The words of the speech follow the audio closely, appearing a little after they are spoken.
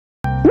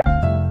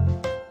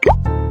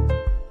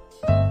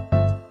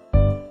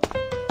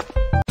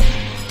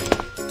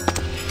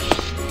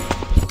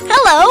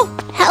Hello?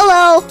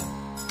 Hello?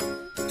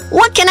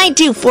 What can I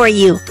do for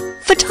you?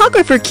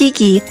 Photographer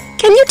Kiki,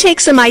 can you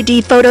take some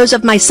ID photos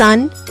of my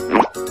son?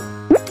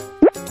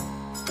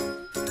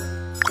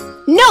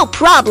 No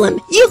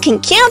problem. You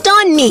can count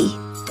on me.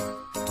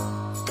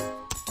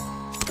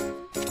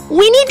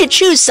 We need to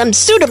choose some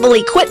suitable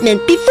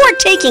equipment before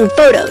taking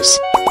photos.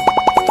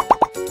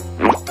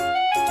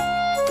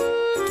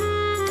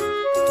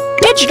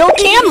 Digital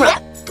camera.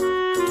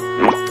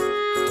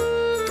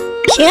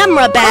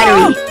 Camera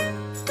battery.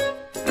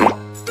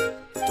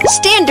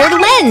 Standard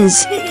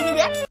lens.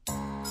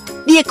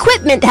 The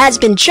equipment has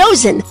been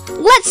chosen.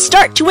 Let's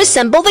start to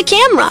assemble the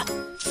camera.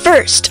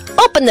 First,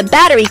 open the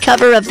battery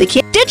cover of the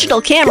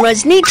digital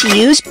cameras need to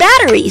use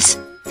batteries.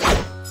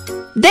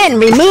 Then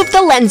remove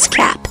the lens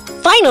cap.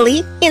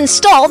 Finally,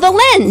 install the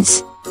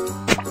lens.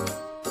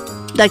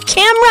 The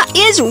camera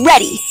is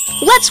ready.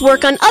 Let's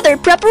work on other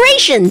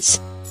preparations.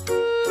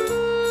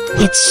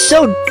 It's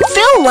so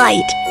fill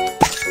light.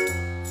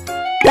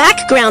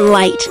 Background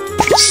light.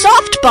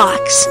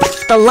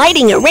 Softbox. The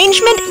lighting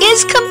arrangement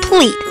is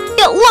complete.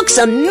 It looks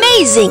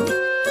amazing.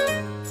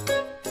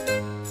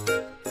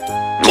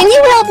 Can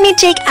you help me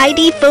take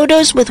ID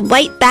photos with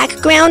white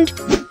background?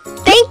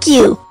 Thank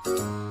you.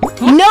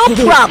 No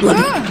problem.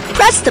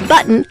 Press the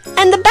button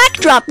and the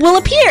backdrop will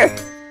appear.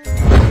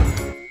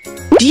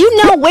 Do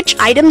you know which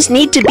items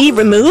need to be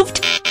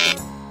removed?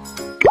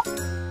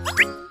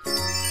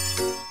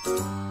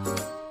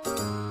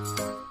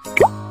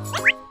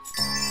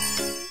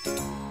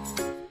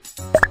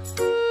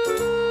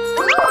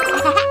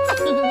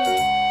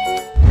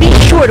 Be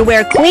sure to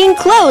wear clean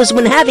clothes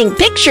when having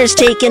pictures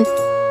taken.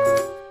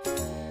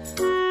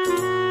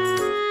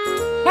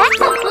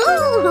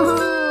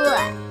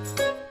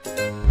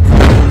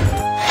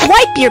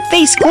 Wipe your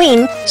face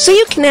clean so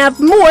you can have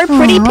more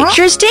pretty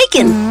pictures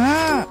taken.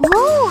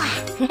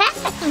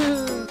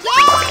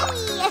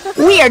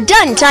 We are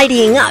done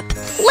tidying up.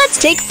 Let's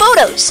take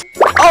photos.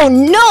 Oh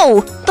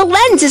no! The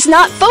lens is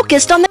not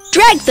focused on the...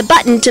 Drag the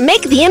button to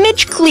make the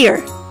image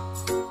clear.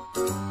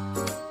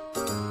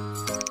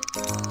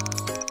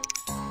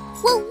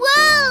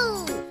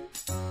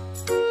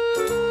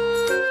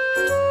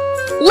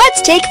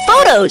 Let's take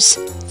photos.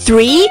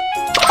 3,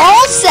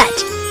 all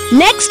set.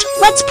 Next,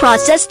 let's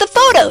process the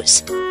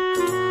photos.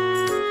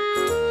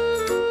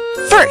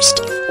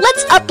 First,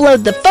 let's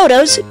upload the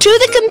photos to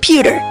the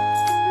computer.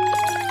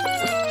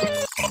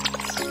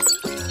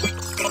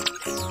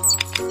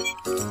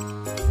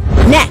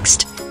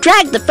 Next,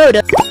 drag the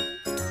photo.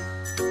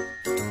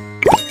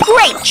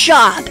 Great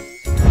job!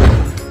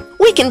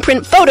 We can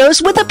print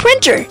photos with a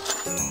printer.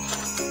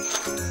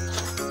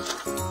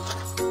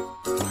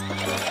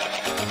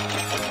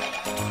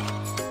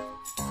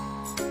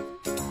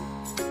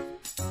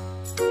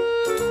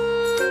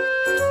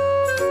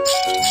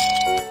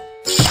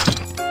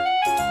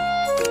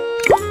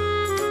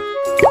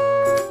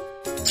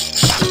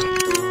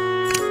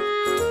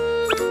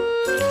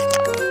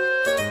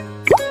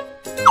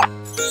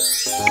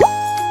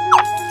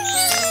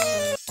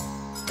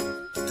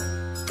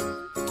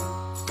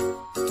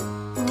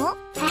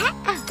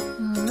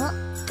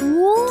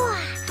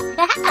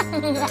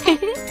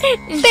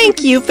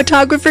 Thank you,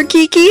 Photographer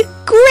Kiki.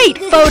 Great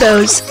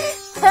photos.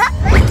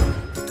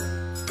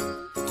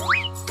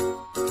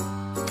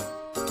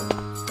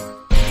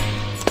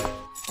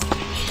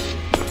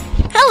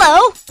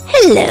 Hello.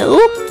 Hello.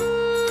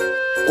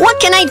 What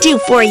can I do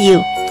for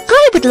you?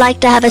 I would like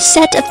to have a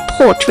set of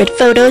portrait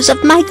photos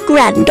of my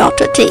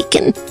granddaughter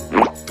taken.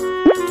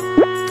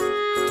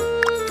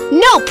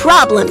 No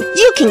problem.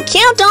 You can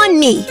count on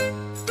me.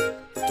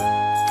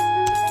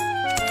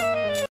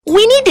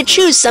 We need to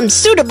choose some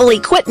suitable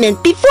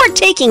equipment before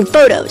taking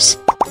photos.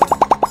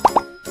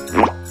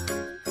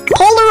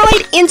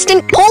 Polaroid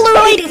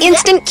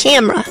instant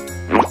camera.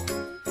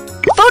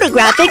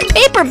 Photographic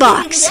paper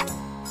box.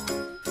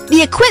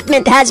 The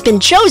equipment has been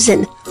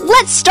chosen.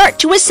 Let's start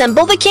to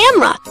assemble the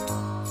camera.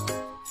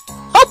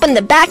 Open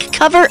the back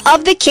cover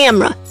of the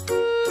camera.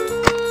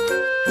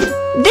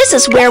 This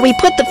is where we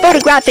put the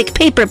photographic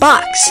paper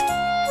box.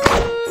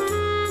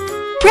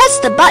 Press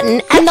the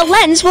button and the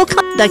lens will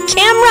come. The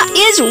camera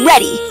is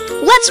ready.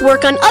 Let's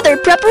work on other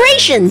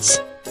preparations.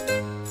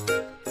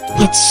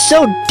 It's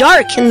so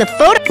dark in the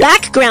photo.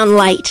 Background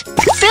light.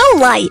 Fill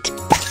light.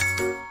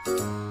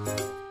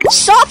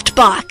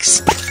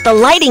 Softbox. The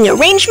lighting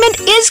arrangement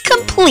is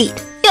complete.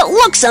 It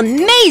looks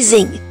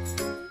amazing.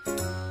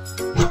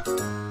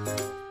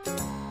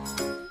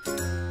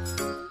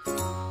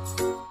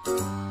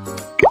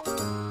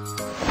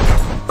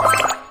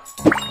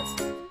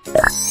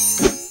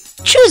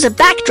 Choose a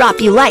backdrop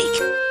you like.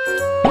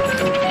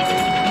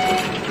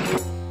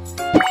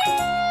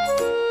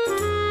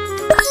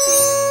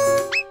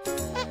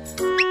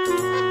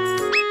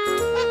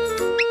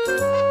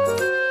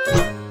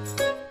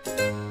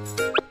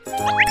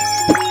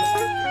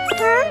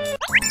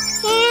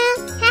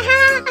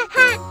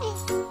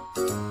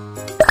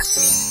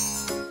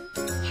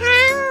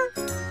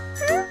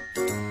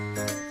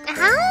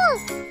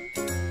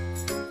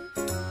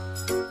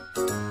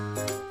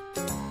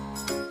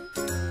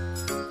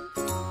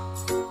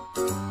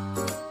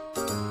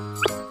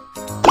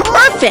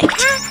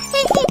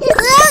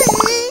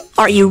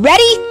 Are you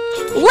ready?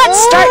 Let's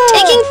start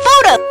taking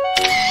photos!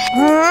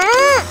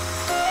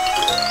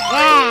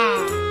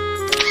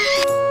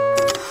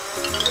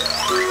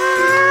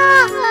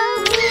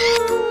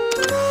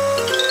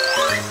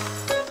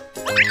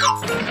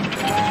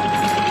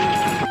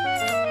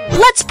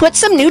 Let's put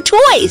some new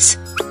toys!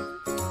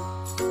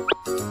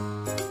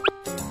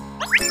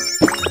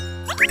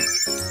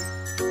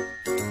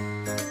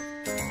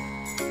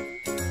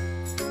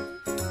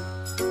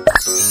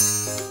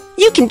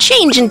 You can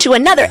change into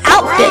another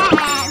outfit.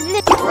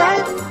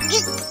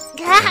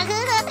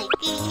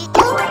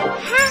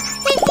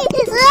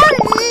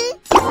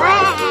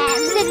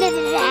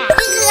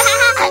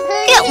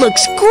 It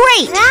looks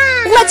great!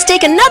 Let's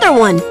take another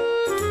one!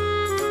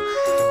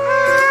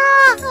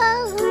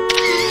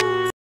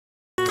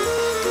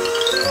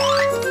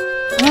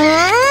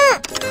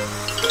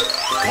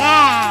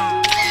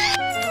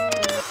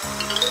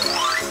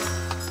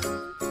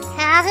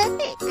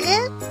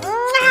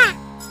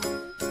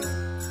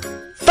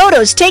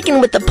 Photos taken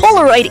with the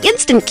Polaroid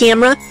instant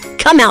camera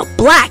come out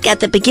black at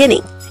the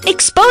beginning.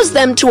 Expose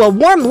them to a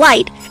warm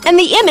light and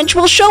the image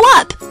will show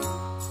up.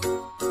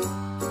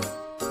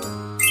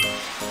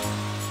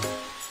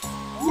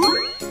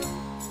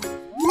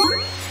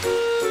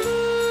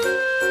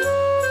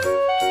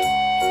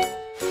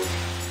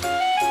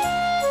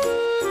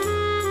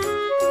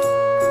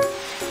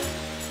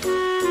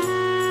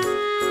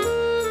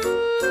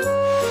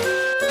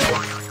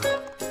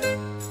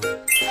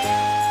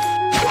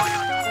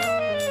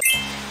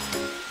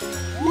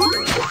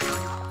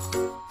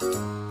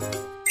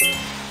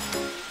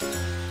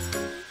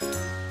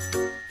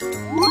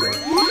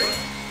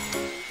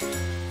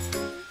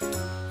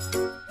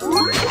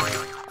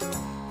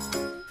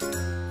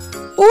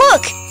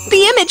 Look!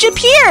 The image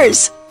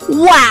appears!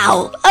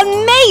 Wow!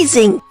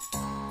 Amazing!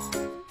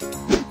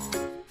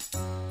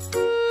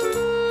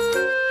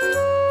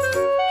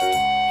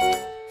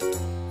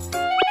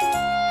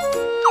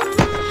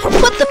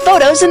 Put the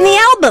photos in the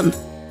album!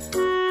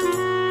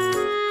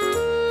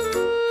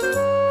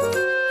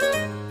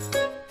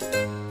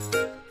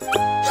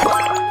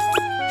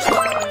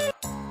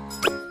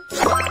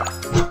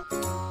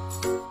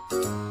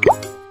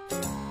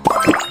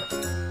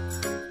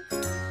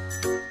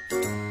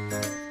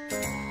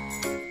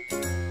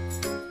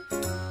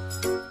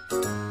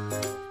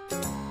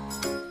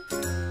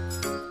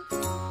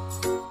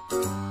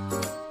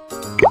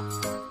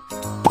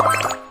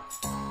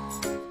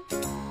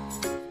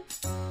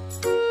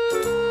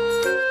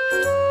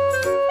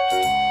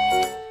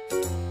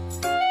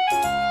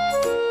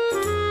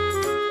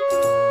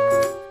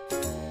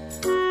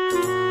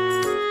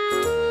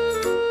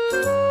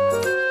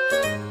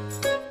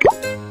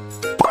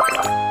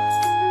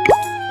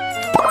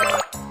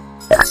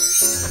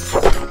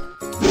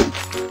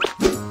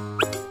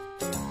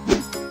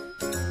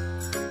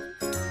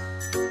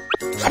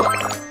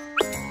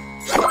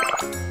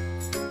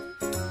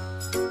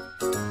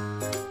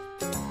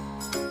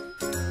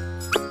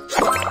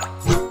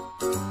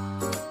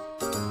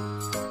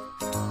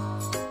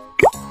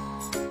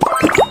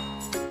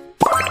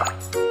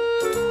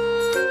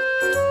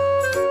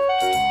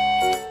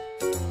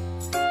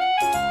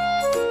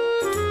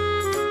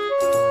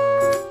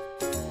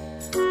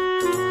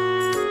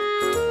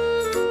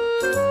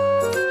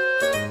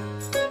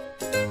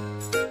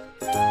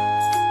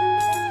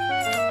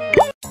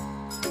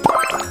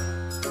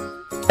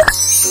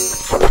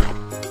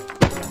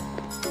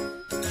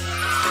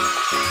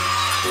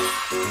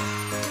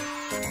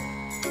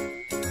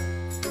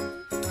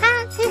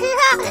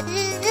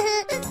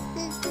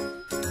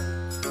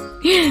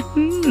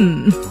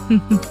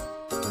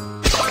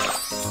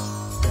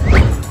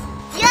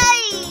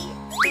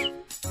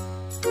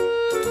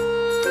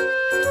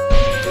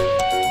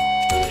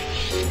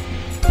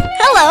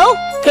 Hello!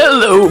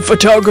 Hello,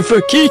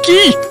 photographer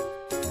Kiki!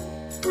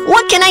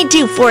 What can I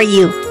do for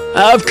you?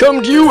 I've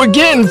come to you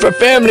again for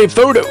family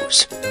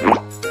photos.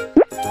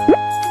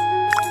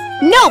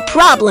 No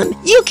problem.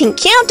 You can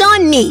count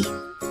on me.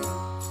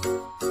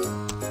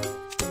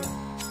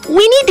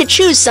 We need to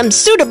choose some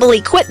suitable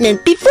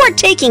equipment before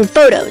taking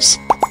photos.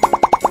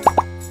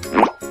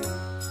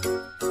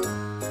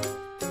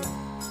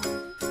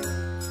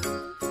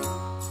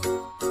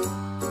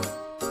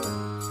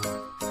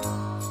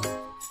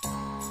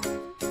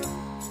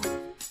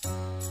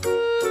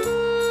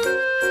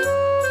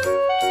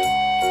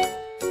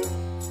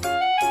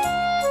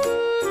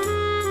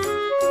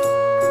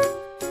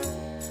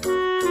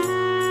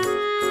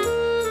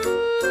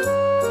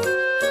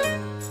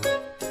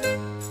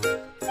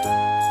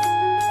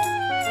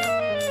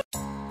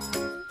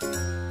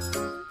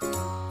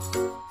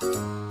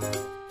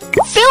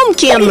 Film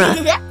camera.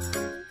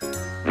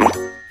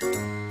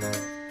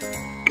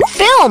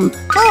 Film.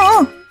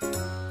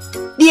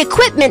 The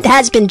equipment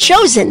has been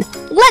chosen.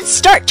 Let's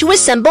start to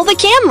assemble the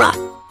camera.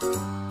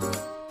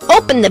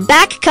 Open the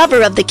back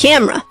cover of the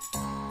camera.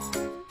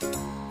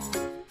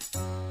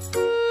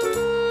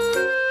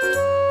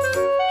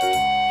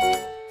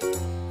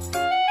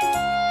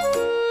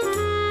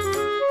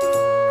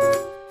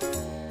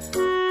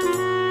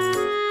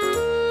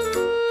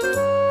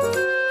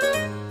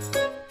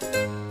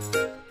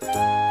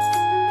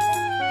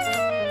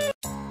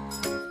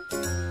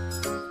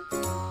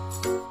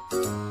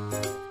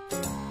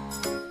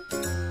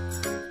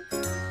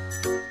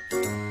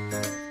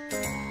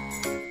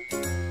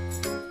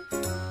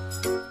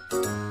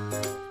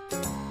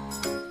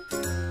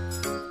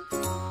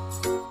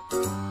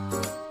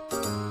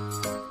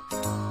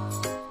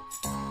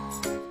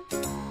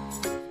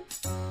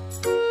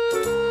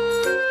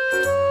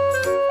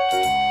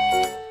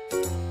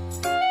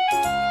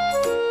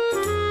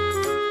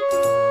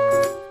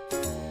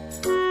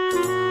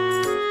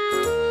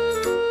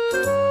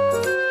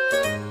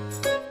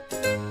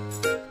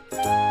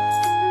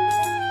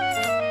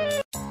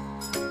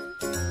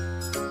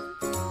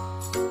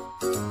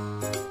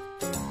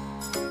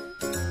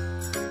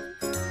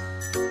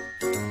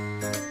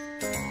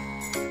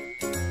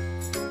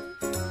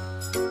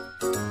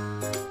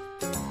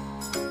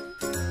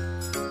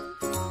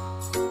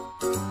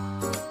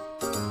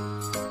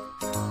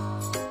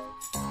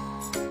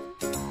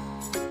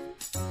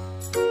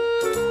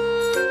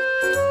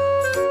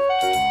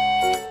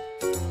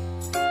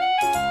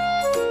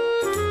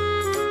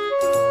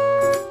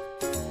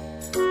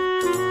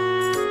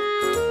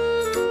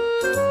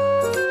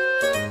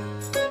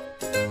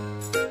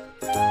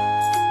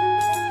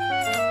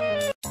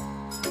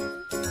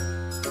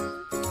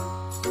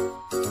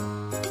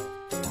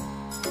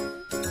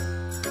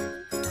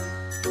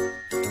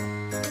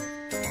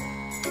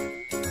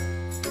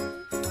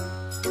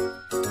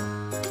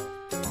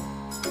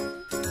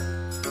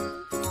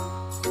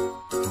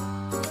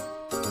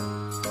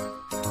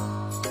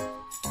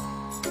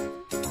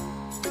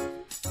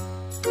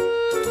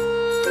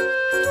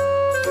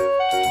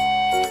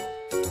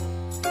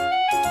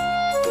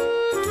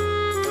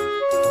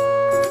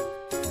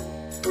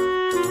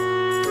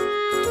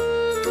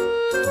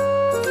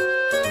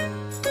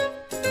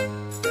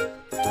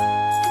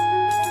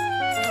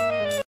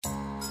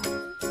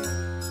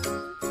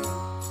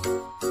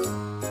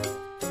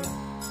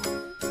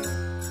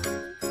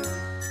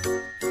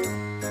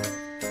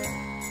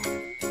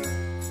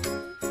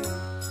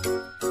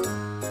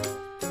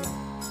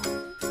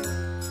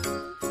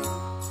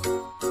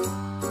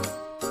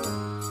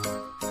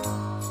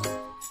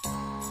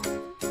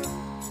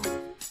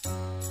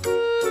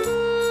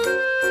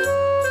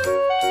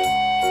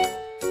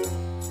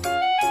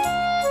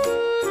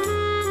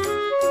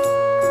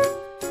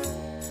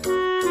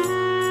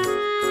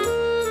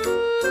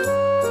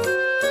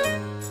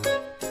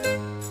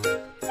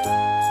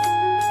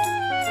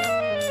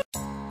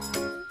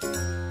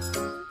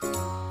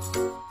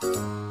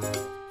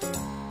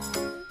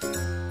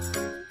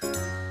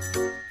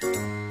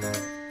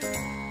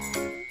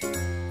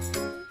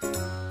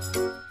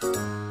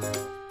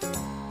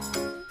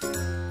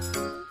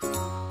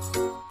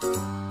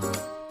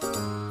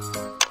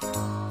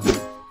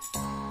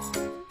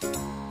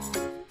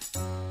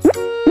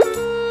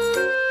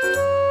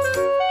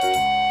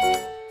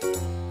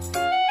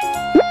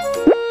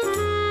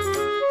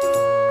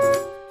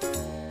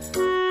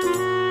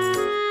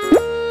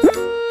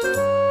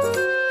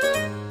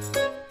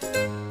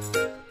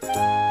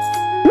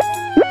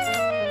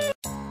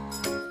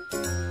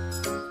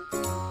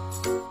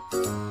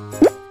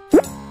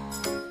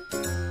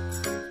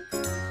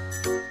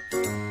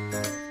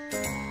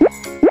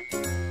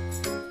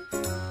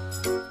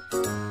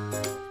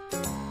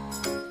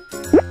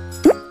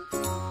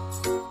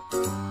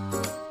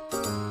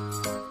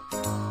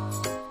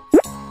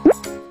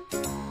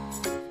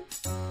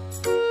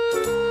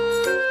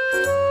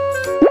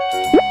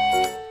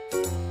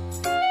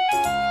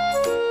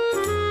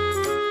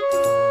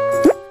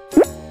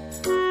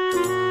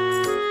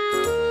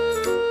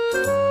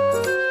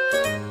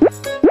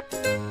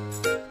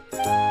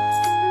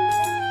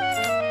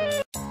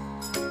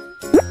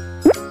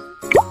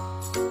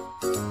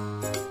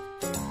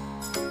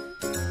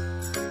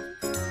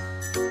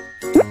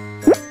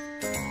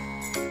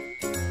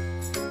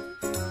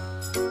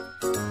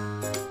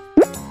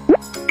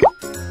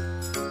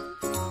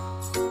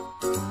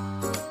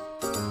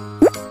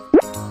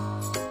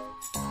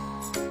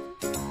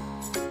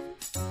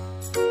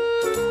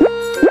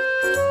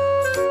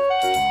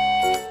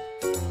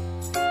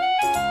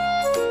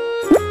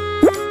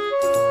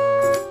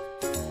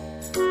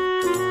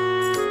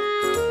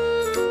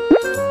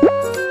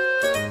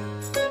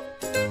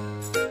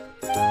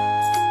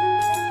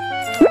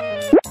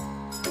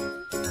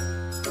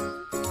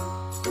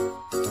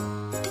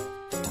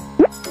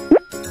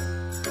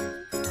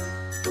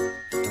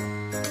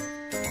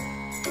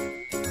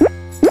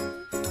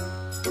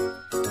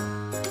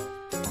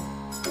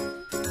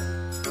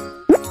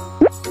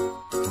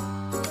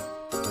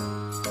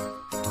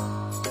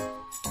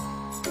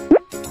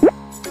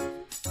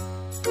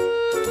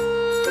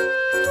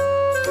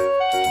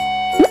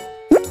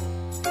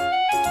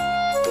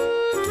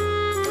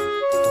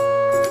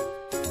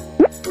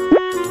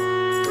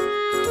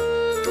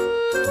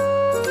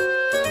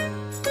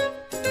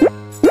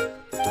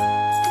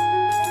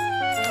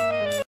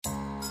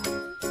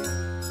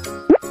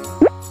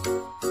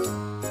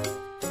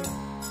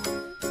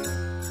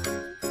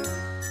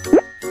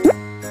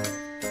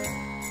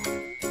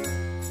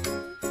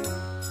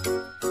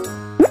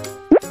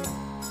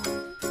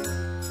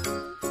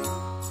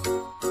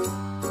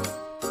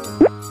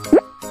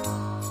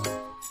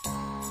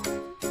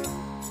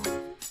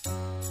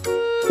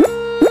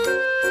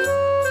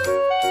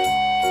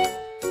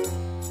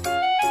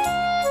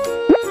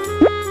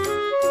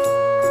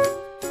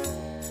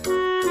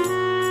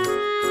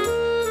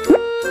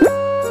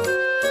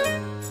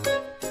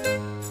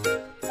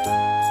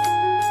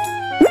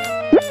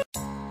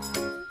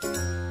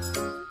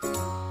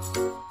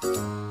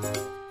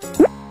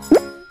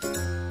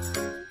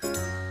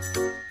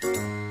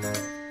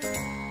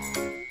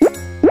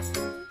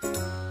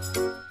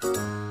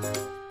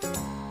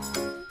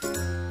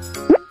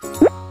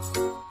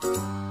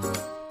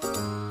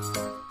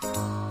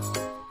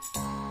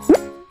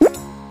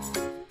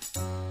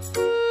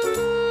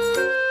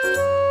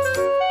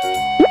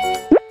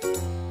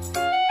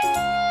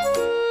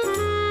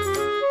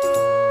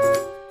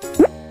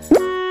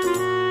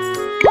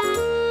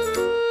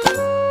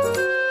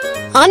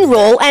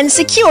 Unroll and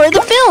secure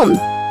the film.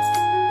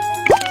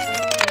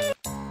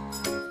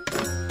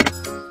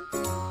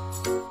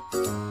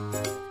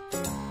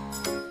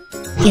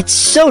 It's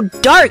so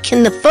dark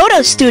in the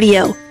photo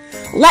studio.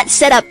 Let's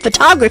set up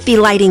photography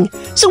lighting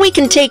so we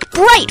can take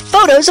bright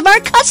photos of our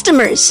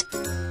customers.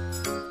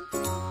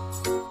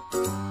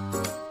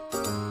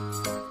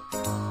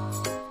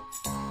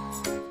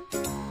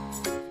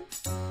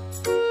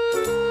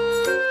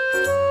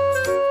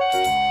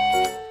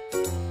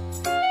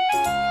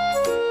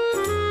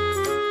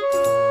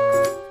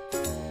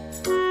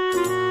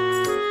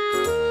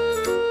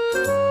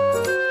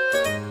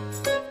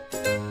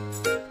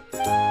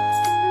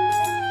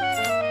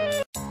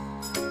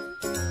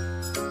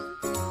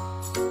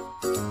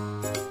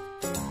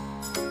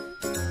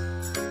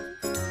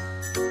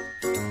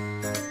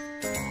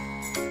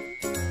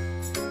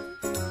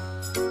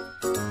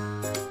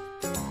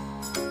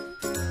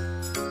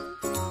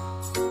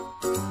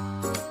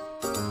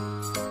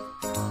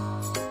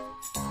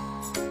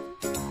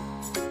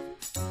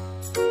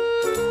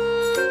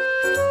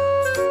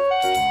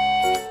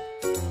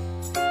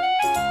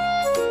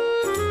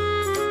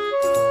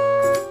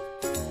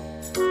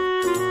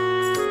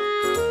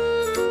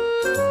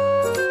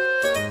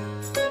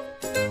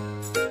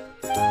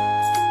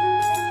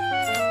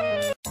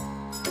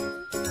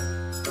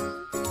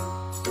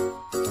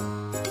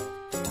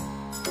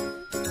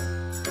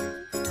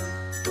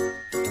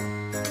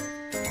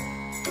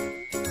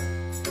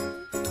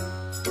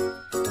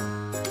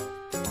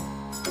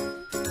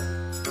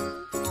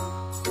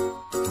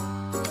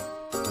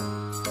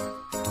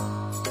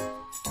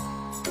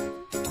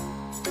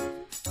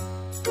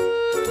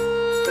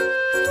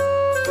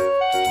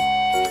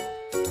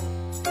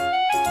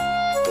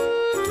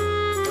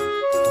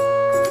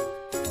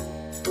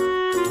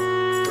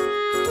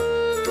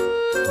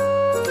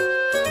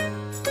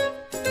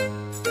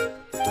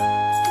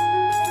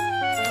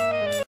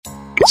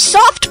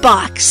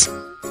 Softbox.